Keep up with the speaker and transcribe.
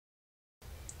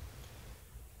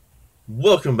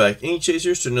Welcome back, Ink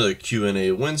Chasers, to another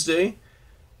Q&A Wednesday.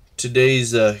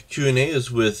 Today's Q&A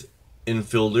is with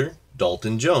infielder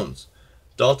Dalton Jones.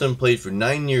 Dalton played for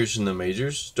 9 years in the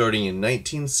majors, starting in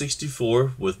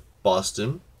 1964 with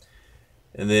Boston.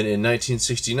 And then in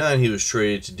 1969 he was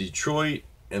traded to Detroit,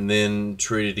 and then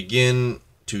traded again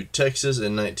to Texas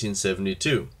in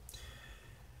 1972.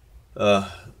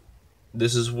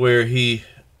 This is where he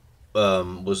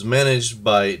was managed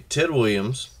by Ted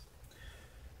Williams,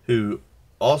 who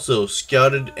also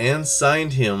scouted and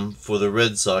signed him for the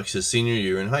Red Sox his senior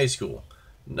year in high school.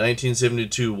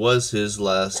 1972 was his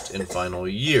last and final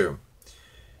year.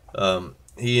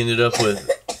 He ended up with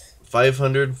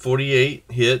 548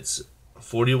 hits,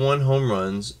 41 home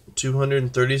runs,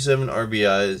 237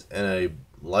 RBIs, and a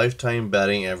lifetime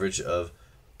batting average of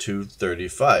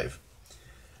 .235.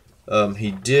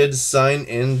 He did sign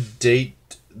and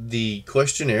date the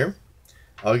questionnaire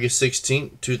August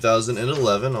 16,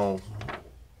 2011. I'll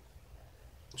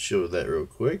show that real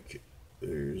quick.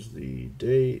 There's the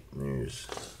date. There's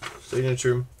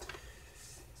signature.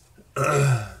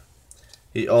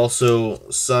 He also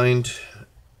signed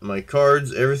my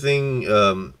cards. Everything.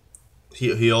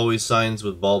 He always signs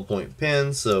with ballpoint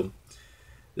pens. So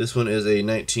this one is a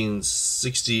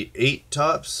 1968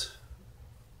 Topps.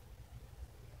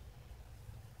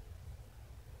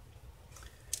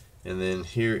 And then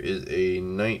here is a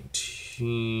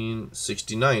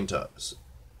 1969 Topps.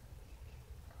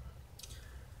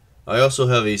 I also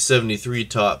have a 73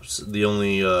 Topps. The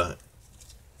only, I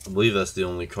believe that's the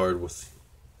only card with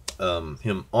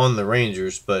him on the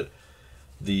Rangers, but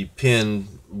the pen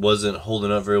wasn't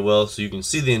holding up very well, so you can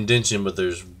see the indentation, but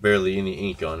there's barely any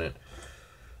ink on it.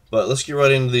 But let's get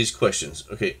right into these questions.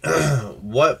 Okay,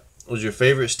 what was your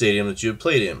favorite stadium that you had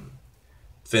played in?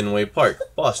 Fenway Park,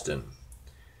 Boston.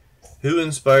 Who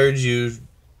inspired you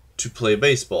to play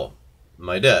baseball?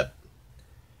 My dad.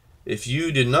 If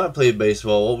you did not play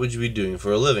baseball, what would you be doing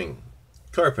for a living?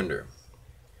 Carpenter.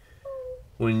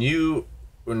 When you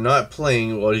were not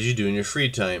playing, what did you do in your free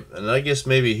time? And I guess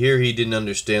maybe here he didn't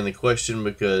understand the question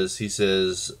because he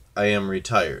says, I am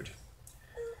retired.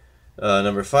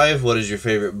 Number 5, what is your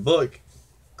favorite book?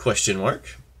 Question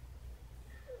mark.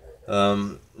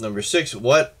 Number 6,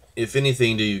 what, if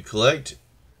anything, do you collect?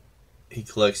 He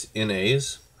collects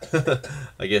NAs.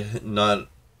 I guess not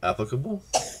applicable.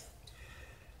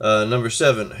 Number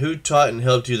 7, who taught and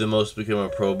helped you the most become a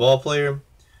pro ball player?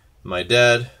 My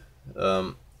dad.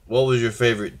 What was your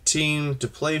favorite team to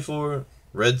play for?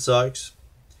 Red Sox.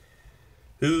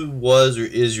 Who was or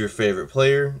is your favorite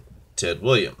player? Ted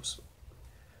Williams.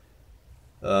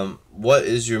 What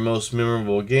is your most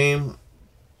memorable game?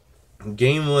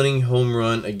 Game-winning home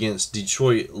run against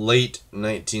Detroit late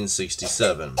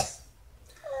 1967.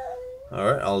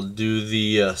 Alright, I'll do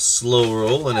the slow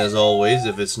roll, and as always,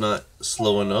 if it's not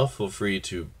slow enough, feel free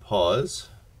to pause.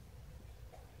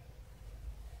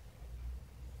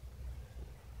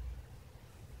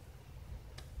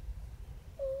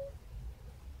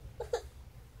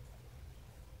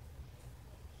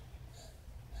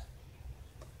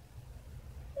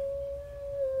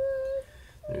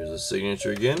 There's a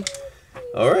signature again.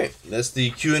 Alright, that's the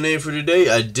Q&A for today.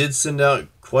 I did send out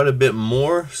quite a bit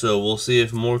more, so we'll see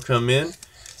if more come in.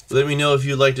 Let me know if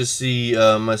you'd like to see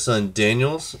my son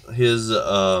Daniel's, his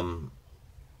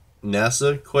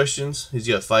NASA questions. He's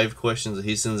got 5 questions that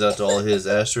he sends out to all his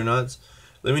astronauts.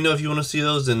 Let me know if you want to see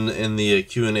those in the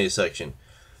Q&A section.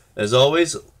 As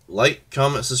always, like,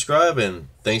 comment, subscribe, and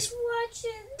thanks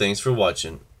for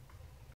watching.